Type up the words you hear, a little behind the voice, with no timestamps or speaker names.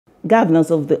Governors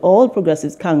of the All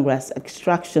Progressives Congress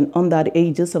extraction under the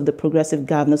aegis of the Progressive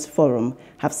Governors Forum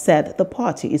have said the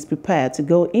party is prepared to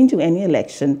go into any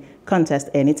election contest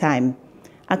anytime.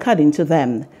 According to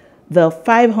them, the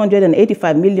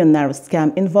 585 million naira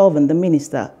scam involving the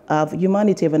Minister of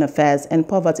Humanitarian Affairs and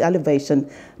Poverty Alleviation,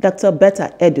 Dr.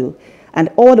 Betta Edu, and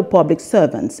all the public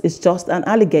servants is just an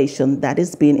allegation that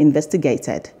is being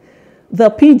investigated. The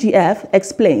PGF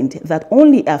explained that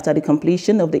only after the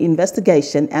completion of the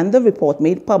investigation and the report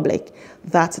made public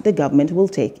that the government will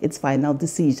take its final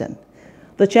decision.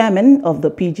 The chairman of the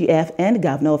PGF and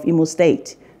governor of Imo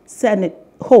State, Senate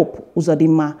Hope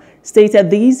Uzodinma,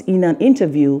 stated these in an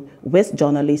interview with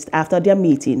journalists after their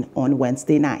meeting on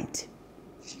Wednesday night.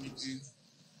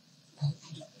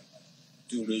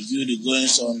 To review the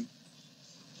goings on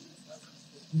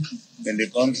in the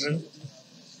country,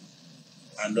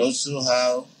 and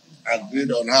also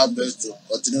agreed on how best to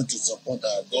continue to support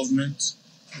our government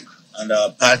and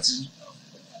our party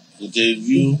with a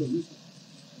view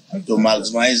to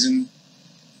maximizing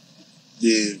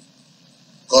the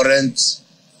current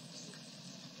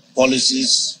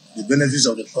policies, the benefits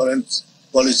of the current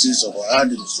policies of our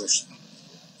administration.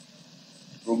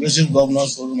 The Progressive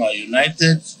Governors Forum are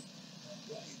united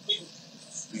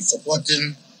in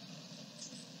supporting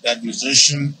the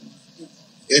administration,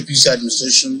 APC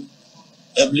administration,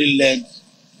 ably led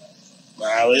by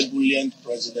our ebullient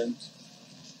President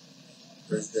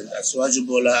Asiwaju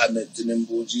Bola Ahmed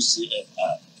Tinubu,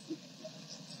 GCFR.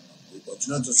 We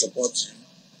continue to support him.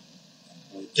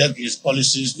 We take his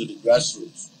policies to the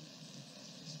grassroots.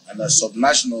 And as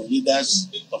subnational leaders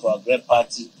of our great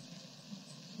party,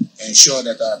 ensure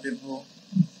that our people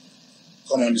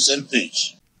come on the same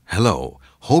page. Hello,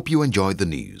 hope you enjoyed the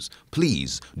news.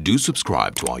 Please do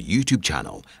subscribe to our YouTube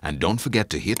channel and don't forget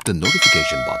to hit the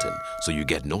notification button so you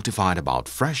get notified about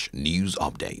fresh news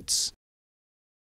updates.